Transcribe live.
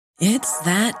It's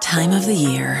that time of the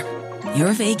year.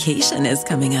 Your vacation is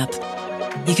coming up.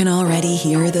 You can already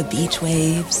hear the beach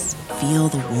waves, feel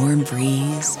the warm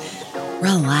breeze,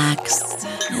 relax,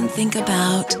 and think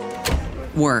about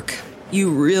work.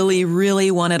 You really, really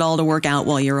want it all to work out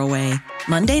while you're away.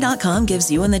 Monday.com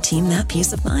gives you and the team that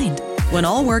peace of mind. When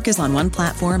all work is on one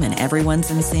platform and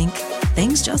everyone's in sync,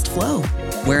 things just flow.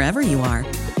 Wherever you are,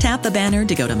 tap the banner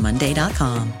to go to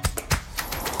Monday.com.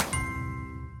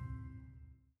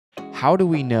 How do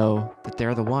we know that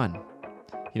they're the one?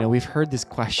 We've heard this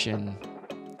question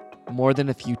more than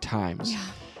a few times.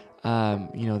 Yeah.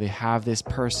 They have this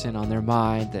person on their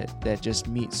mind that just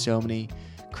meets so many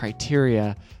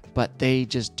criteria, but they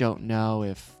just don't know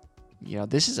if,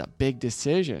 this is a big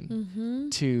decision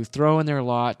to throw in their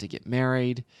lot, to get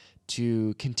married,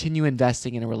 to continue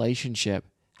investing in a relationship.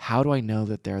 How do I know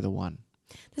that they're the one?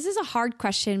 This is a hard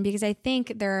question because I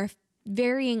think there are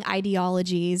varying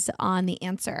ideologies on the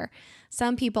answer.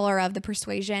 Some people are of the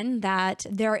persuasion that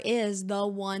there is the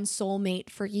one soulmate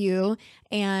for you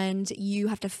and you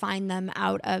have to find them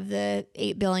out of the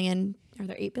 8 billion. Are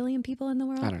there 8 billion people in the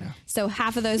world? I don't know. So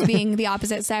half of those being the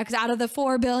opposite sex out of the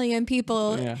 4 billion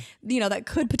people, that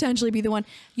could potentially be the one.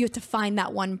 You have to find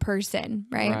that one person,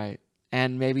 right? Right.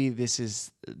 And maybe there's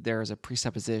a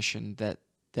presupposition that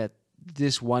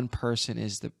this one person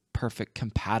is the perfect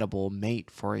compatible mate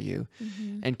for you.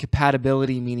 And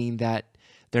compatibility meaning that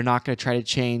they're not going to try to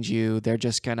change you. They're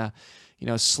just going to,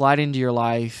 slide into your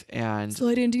life and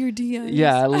slide into your DMs.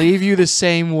 Yeah, leave you the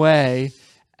same way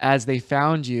as they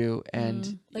found you.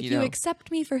 And you accept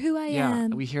me for who I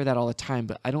am. Yeah, we hear that all the time,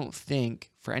 but I don't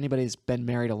think for anybody that's been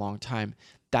married a long time,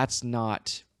 that's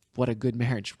not what a good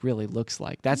marriage really looks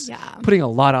like. That's putting a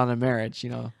lot on a marriage,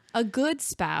 A good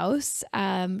spouse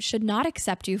should not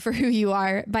accept you for who you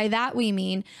are. By that we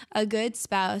mean a good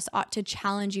spouse ought to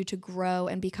challenge you to grow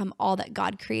and become all that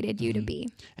God created you to be.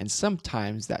 And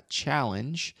sometimes that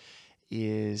challenge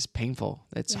is painful.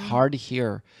 It's hard to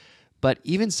hear. But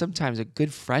even sometimes a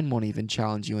good friend won't even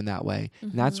challenge you in that way.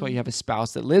 And that's why you have a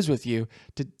spouse that lives with you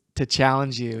to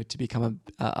challenge you to become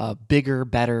a bigger,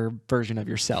 better version of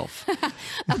yourself.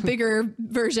 A bigger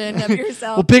version of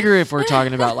yourself. Well, bigger if we're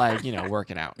talking about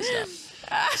working out and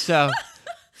stuff. So.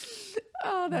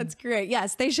 Oh, that's great.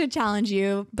 Yes, they should challenge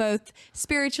you both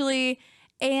spiritually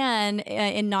and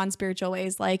in non-spiritual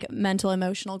ways like mental,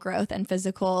 emotional growth and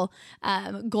physical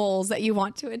goals that you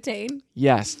want to attain.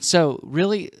 Yes. So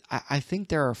really, I think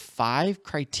there are 5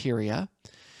 criteria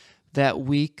that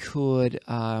we could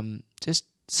just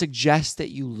suggest that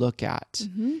you look at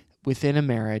within a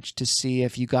marriage to see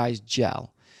if you guys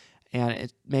gel,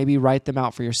 and maybe write them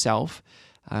out for yourself.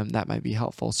 That might be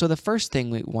helpful. So the first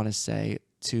thing we want to say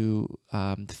to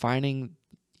defining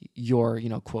your,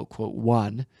 quote, quote,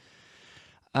 one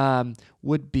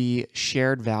would be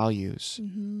shared values.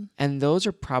 And those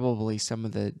are probably some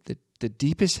of the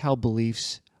deepest held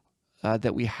beliefs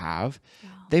that we have. Wow.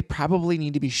 They probably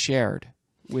need to be shared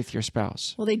with your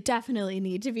spouse. Well, they definitely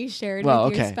need to be shared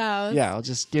with your spouse. Yeah, I'll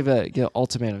just give an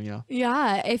ultimatum,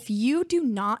 Yeah, if you do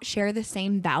not share the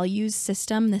same values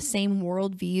system, the same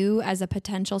worldview as a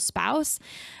potential spouse,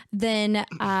 then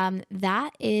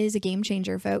that is a game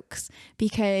changer, folks,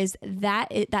 because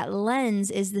that lens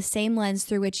is the same lens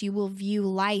through which you will view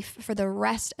life for the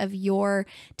rest of your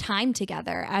time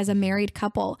together as a married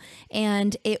couple.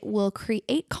 And it will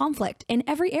create conflict in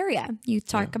every area. You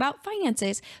talk about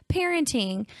finances,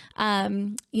 parenting,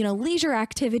 leisure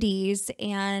activities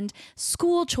and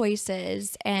school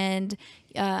choices. And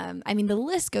the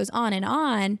list goes on and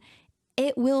on.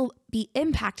 It will be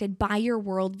impacted by your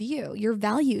worldview, your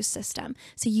value system.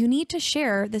 So you need to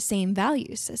share the same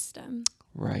value system.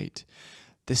 Right.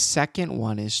 The second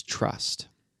one is trust.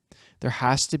 There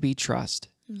has to be trust.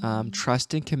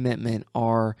 Trust and commitment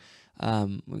are,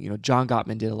 John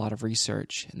Gottman did a lot of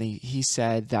research, and he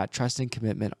said that trust and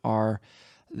commitment are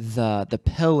the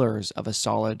pillars of a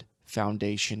solid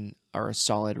foundation or a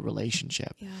solid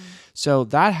relationship. Yeah. So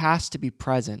that has to be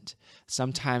present.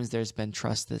 Sometimes there's been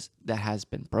trust that has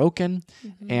been broken,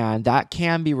 and that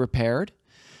can be repaired.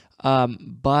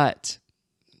 But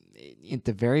at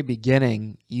the very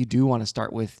beginning, you do want to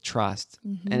start with trust,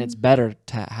 and it's better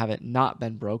to have it not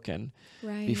been broken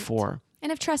before.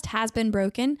 And if trust has been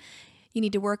broken, you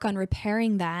need to work on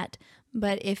repairing that.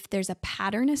 But if there's a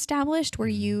pattern established where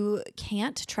you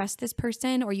can't trust this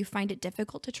person or you find it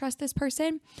difficult to trust this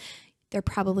person, they're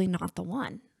probably not the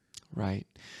one. Right.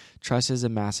 Trust is a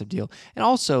massive deal. And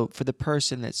also for the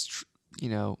person that's,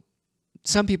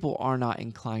 some people are not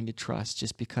inclined to trust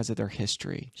just because of their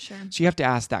history. Sure. So you have to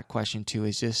ask that question too.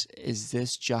 Is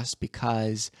this just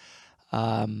because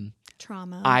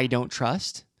trauma? I don't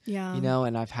trust? Yeah. You know,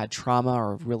 and I've had trauma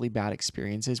or really bad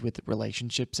experiences with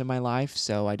relationships in my life,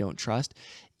 so I don't trust.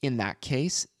 In that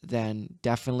case, then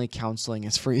definitely counseling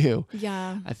is for you.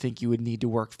 Yeah. I think you would need to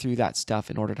work through that stuff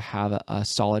in order to have a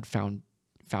solid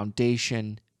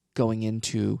foundation going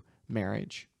into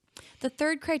marriage. The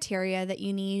third criteria that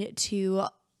you need to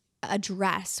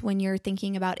address when you're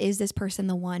thinking about, is this person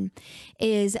the one,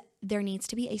 is there needs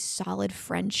to be a solid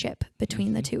friendship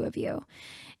between the two of you.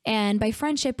 And by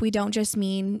friendship, we don't just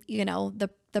mean, you know,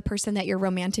 the person that you're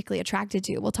romantically attracted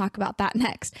to. We'll talk about that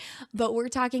next. But we're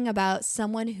talking about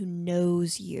someone who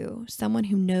knows you, someone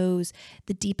who knows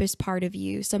the deepest part of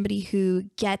you, somebody who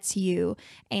gets you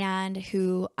and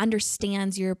who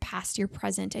understands your past, your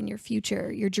present, and your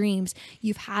future, your dreams.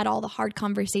 You've had all the hard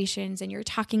conversations and you're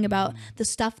talking about the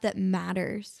stuff that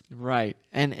matters. Right.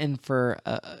 And for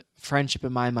friendship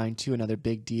in my mind too, another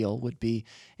big deal would be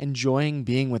enjoying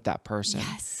being with that person.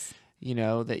 Yes. You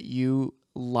know, that you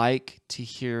like to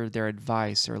hear their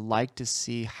advice or like to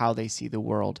see how they see the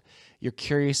world. You're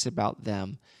curious about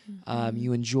them.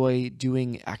 You enjoy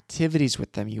doing activities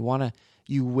with them.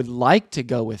 You would like to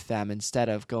go with them instead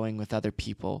of going with other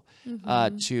people.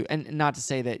 And not to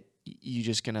say that you're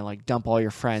just gonna like dump all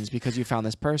your friends because you found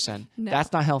this person. No.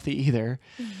 That's not healthy either.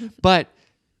 But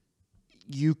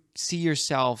you see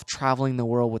yourself traveling the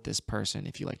world with this person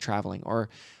if you like traveling, or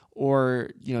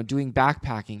you know, doing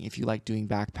backpacking if you like doing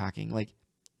backpacking. Like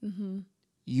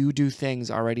you do things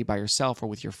already by yourself or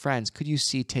with your friends. Could you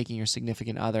see taking your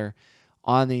significant other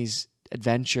on these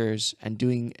adventures and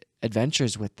doing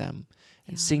adventures with them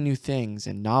and seeing new things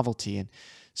and novelty? And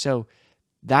so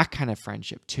that kind of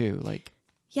friendship too, like,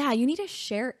 Yeah, you need to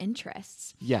share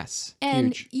interests. yes,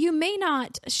 And huge. you may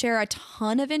not share a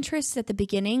ton of interests at the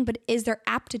beginning, but is there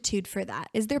aptitude for that?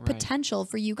 Is there potential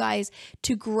for you guys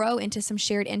to grow into some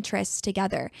shared interests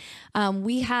together?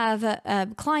 We have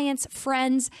clients,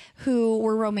 friends who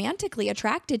were romantically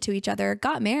attracted to each other,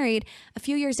 got married, a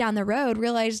few years down the road,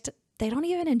 realized they don't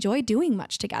even enjoy doing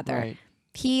much together. Right.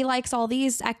 He likes all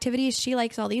these activities, she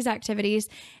likes all these activities,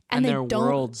 and they their don't.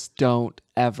 worlds don't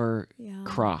ever Yeah.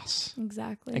 cross.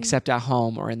 Exactly. Except at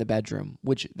home or in the bedroom,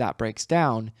 which that breaks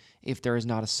down if there is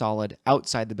not a solid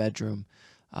outside the bedroom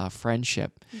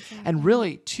friendship. And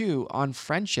really, too, on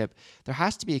friendship, there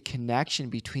has to be a connection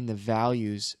between the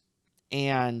values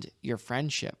and your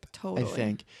friendship, Totally. I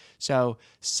think. So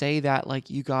say that like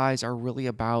you guys are really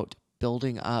about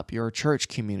building up your church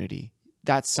community.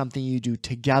 That's something you do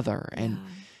together,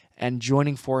 and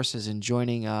joining forces and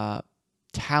joining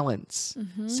talents.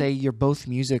 Say you're both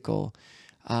musical.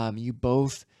 You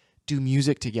both do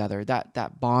music together.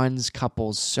 That bonds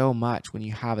couples so much when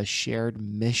you have a shared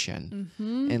mission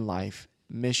in life,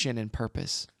 mission and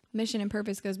purpose. Mission and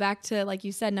purpose goes back to, like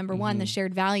you said, number one, the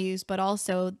shared values, but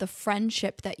also the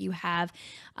friendship that you have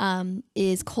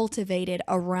is cultivated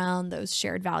around those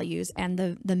shared values and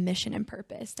the mission and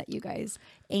purpose that you guys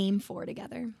aim for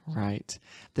together. Right.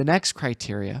 The next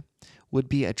criteria would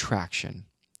be attraction.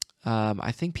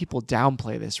 I think people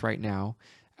downplay this right now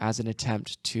as an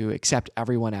attempt to accept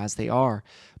everyone as they are.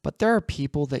 But there are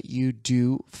people that you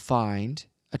do find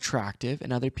attractive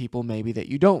and other people maybe that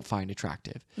you don't find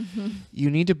attractive. You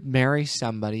need to marry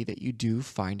somebody that you do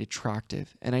find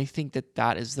attractive. And I think that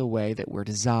that is the way that we're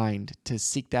designed to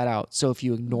seek that out. So if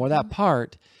you ignore that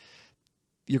part,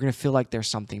 you're going to feel like there's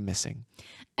something missing.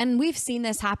 And we've seen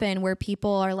this happen where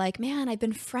people are like, man, I've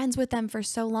been friends with them for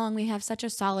so long. We have such a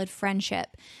solid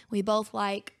friendship. We both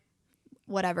like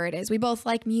whatever it is. We both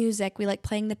like music. We like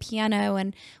playing the piano,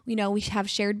 and, you know, we have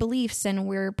shared beliefs and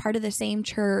we're part of the same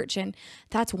church, and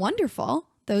that's wonderful.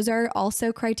 Those are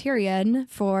also criterion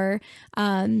for,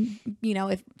 you know,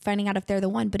 if finding out if they're the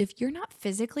one. But if you're not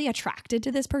physically attracted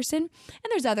to this person, and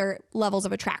there's other levels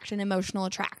of attraction, emotional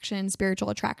attraction,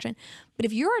 spiritual attraction, but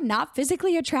if you're not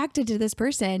physically attracted to this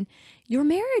person, your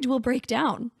marriage will break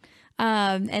down.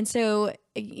 And so,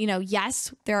 you know,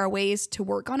 yes, there are ways to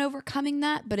work on overcoming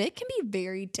that, but it can be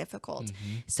very difficult.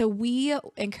 So we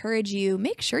encourage you,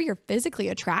 make sure you're physically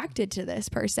attracted to this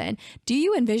person. Do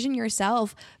you envision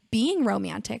yourself being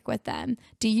romantic with them?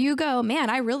 Do you go, man,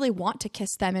 I really want to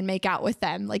kiss them and make out with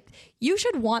them? Like, you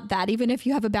should want that, even if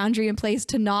you have a boundary in place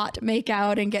to not make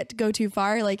out and go too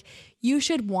far. Like, you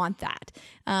should want that.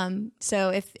 So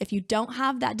if you don't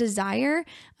have that desire,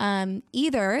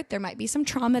 either there might be some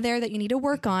trauma there that you need to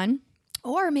work on,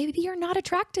 or maybe you're not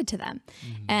attracted to them.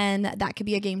 And that could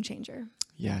be a game changer.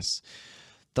 Yes.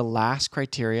 The last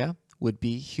criteria would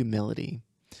be humility.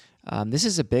 This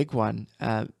is a big one.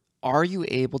 Are you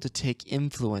able to take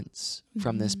influence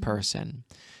from this person?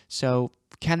 So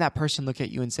can that person look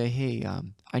at you and say, hey,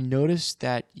 I noticed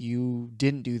that you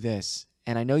didn't do this,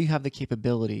 and I know you have the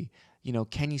capability.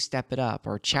 can you step it up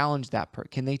or challenge that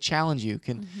can they challenge you?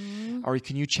 Or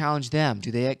can you challenge them?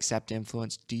 Do they accept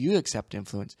influence? Do you accept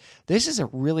influence? This is a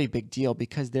really big deal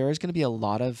because there is going to be a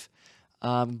lot of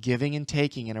giving and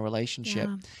taking in a relationship.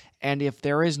 Yeah. And if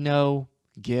there is no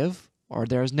give or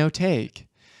there is no take,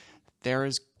 there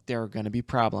are going to be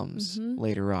problems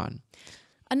later on.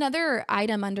 Another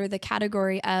item under the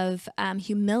category of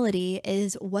humility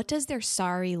is, what does their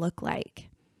sorry look like?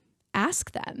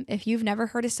 Ask them. If you've never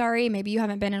heard a sorry, maybe you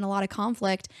haven't been in a lot of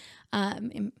conflict.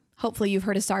 Hopefully you've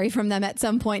heard a sorry from them at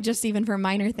some point, just even for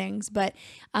minor things. But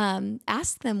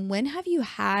ask them, when have you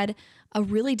had a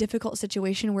really difficult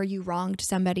situation where you wronged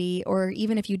somebody, or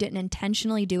even if you didn't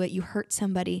intentionally do it, you hurt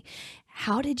somebody?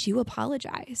 How did you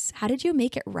apologize? How did you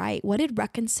make it right? What did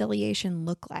reconciliation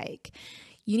look like?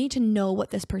 You need to know what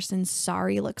this person's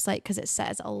sorry looks like, because it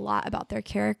says a lot about their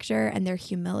character and their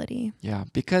humility. Yeah,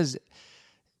 because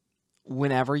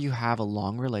whenever you have a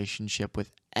long relationship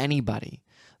with anybody,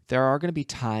 there are going to be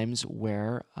times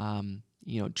where,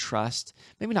 trust,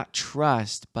 maybe not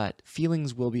trust, but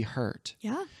feelings will be hurt.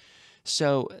 Yeah.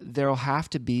 So there'll have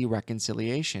to be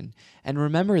reconciliation. And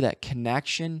remember that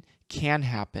connection can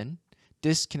happen.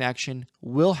 Disconnection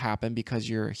will happen because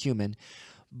you're a human.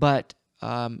 But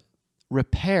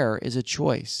repair is a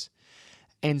choice.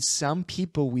 And some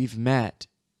people we've met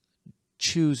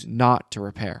choose not to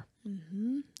repair.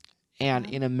 And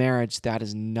in a marriage, that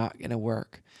is not going to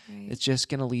work. Right. It's just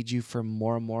going to lead you for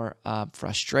more and more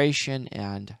frustration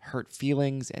and hurt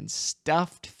feelings and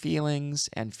stuffed feelings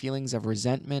and feelings of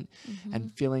resentment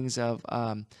and feelings of,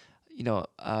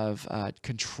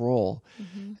 control.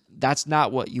 That's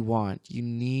not what you want. You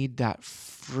need that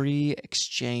free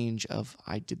exchange of,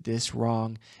 I did this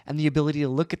wrong, and the ability to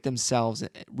look at themselves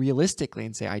realistically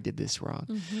and say, I did this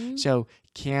wrong. So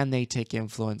can they take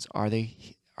influence? Are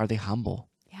they humble?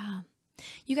 Yeah.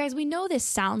 You guys, we know this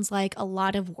sounds like a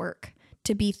lot of work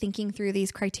to be thinking through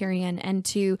these criterion and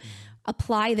to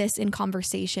apply this in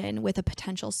conversation with a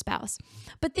potential spouse.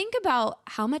 But think about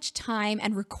how much time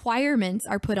and requirements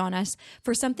are put on us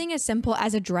for something as simple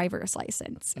as a driver's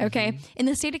license. Okay. In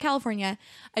the state of California,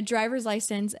 a driver's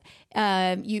license,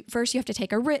 you have to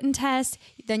take a written test,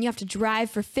 then you have to drive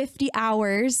for 50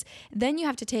 hours, then you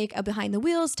have to take a behind the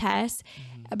wheel test,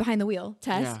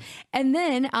 Yeah. and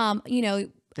then,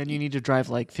 Then you need to drive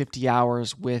like 50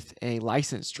 hours with a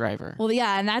licensed driver. well,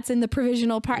 yeah, and that's in the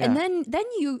provisional part. Yeah. And then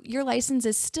your license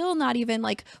is still not even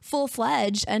like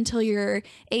full-fledged until you're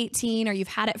 18 or you've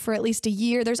had it for at least a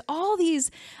year. There's all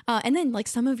these, and then like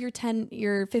some of your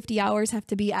 50 hours have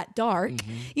to be at dark.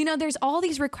 There's all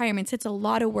these requirements. It's a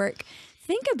lot of work.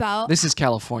 Think about... This is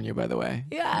California, by the way.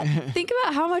 Yeah. Think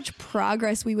about how much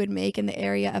progress we would make in the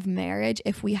area of marriage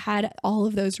if we had all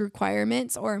of those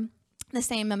requirements, or the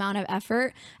same amount of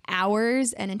effort,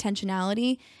 hours, and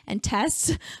intentionality and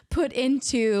tests put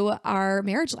into our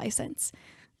marriage license.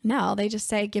 No, they just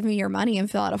say, give me your money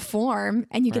and fill out a form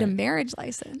and you get a marriage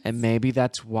license. And maybe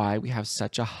that's why we have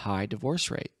such a high divorce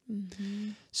rate.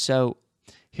 So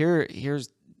here's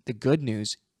the good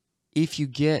news. If you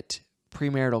get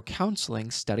premarital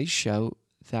counseling, studies show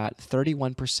that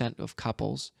 31% of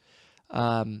couples,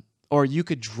 or you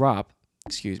could drop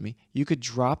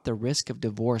the risk of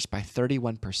divorce by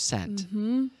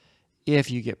 31%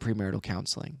 if you get premarital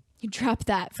counseling. You drop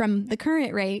that from the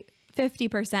current rate,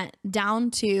 50%,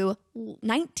 down to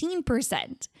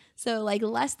 19%. So like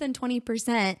less than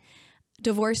 20%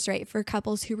 divorce rate for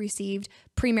couples who received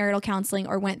premarital counseling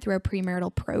or went through a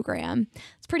premarital program.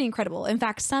 It's pretty incredible. In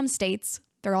fact, some states,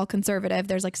 they're all conservative,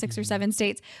 there's like 6 or 7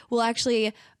 states, will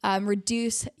actually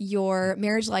reduce your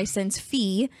marriage license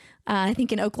fee. I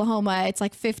think in Oklahoma, it's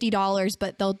like $50,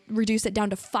 but they'll reduce it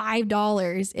down to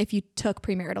 $5 if you took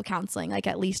premarital counseling, like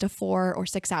at least a 4 or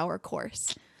 6 hour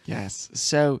course. Yes.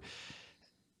 So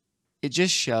it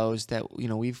just shows that,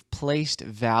 we've placed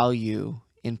value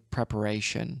in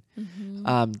preparation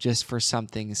just for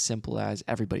something as simple as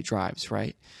everybody drives,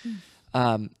 right?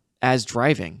 As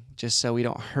driving, just so we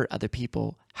don't hurt other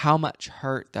people. How much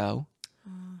hurt, though,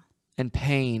 and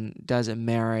pain does a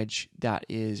marriage that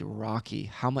is rocky?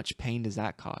 How much pain does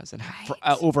that cause? And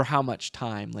over how much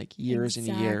time? Like years and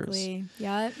years.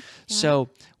 Yep. So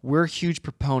we're huge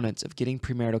proponents of getting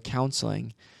premarital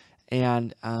counseling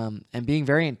and being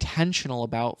very intentional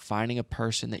about finding a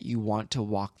person that you want to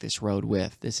walk this road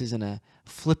with. This isn't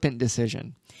flippant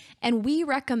decision. And we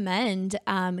recommend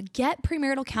get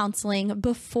premarital counseling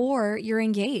before you're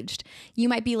engaged. You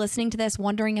might be listening to this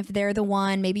wondering if they're the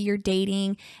one, maybe you're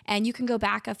dating, and you can go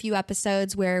back a few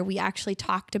episodes where we actually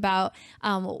talked about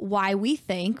why we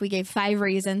gave 5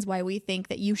 reasons why we think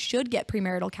that you should get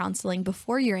premarital counseling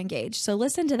before you're engaged. So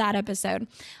listen to that episode.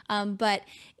 But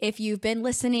if you've been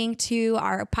listening to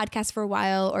our podcast for a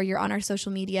while or you're on our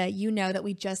social media, you know that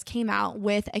we just came out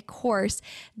with a course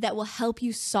that will help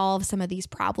you solve some of these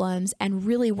problems and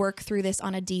really work through this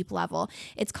on a deep level.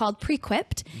 It's called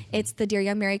Prequipped. It's the Dear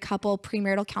Young Married Couple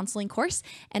premarital counseling course,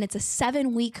 and it's a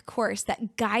 7-week course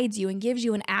that guides you and gives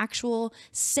you an actual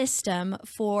system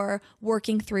for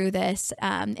working through this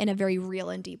in a very real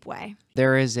and deep way.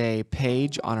 There is a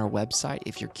page on our website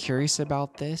if you're curious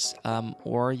about this,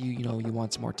 or you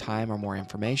want some more time or more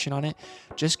information on it.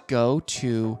 Just go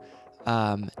to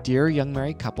Dear Young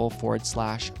Married Couple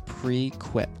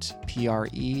 /Prequipped,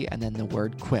 PRE, and then the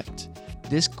word quipped.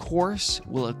 This course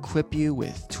will equip you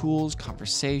with tools,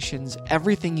 conversations,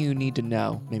 everything you need to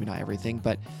know. Maybe not everything,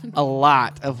 but a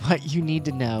lot of what you need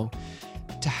to know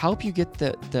to help you get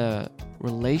the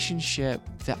relationship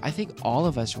that I think all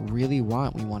of us really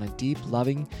want. We want a deep,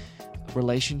 loving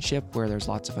relationship where there's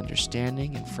lots of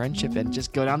understanding and friendship, and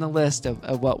just go down the list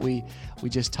of what we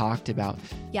just talked about.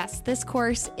 Yes, this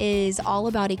course is all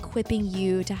about equipping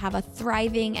you to have a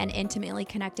thriving and intimately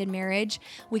connected marriage.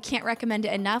 We can't recommend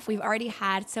it enough. We've already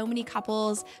had so many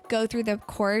couples go through the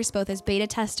course, both as beta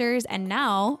testers and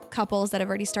now couples that have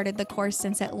already started the course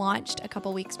since it launched a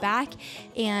couple weeks back.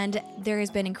 And there has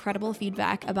been incredible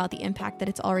feedback about the impact that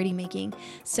it's already making.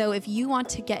 So if you want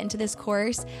to get into this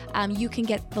course, you can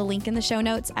get the link in the show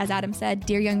notes, as Adam said,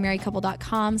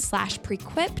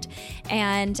 dearyoungmarriedcouple.com/prequipped.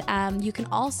 And you can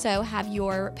also have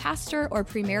your pastor or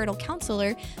premarital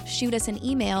counselor shoot us an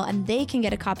email, and they can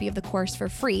get a copy of the course for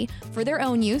free for their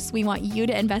own use. We want you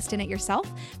to invest in it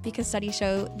yourself, because studies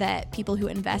show that people who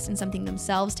invest in something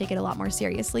themselves take it a lot more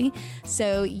seriously.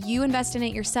 So you invest in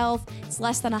it yourself. It's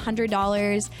less than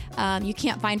 $100. You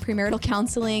can't find premarital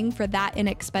counseling for that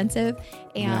inexpensive.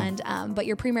 And but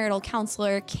your premarital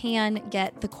counselor can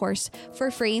get the course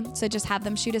for free. So just have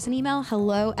them shoot us an email,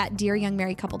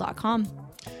 hello@dearyoungmarriedcouple.com.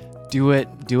 Do it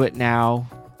now.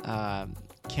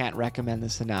 Can't recommend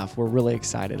this enough. We're really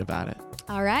excited about it.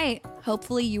 All right.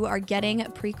 Hopefully you are getting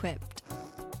Prequipped.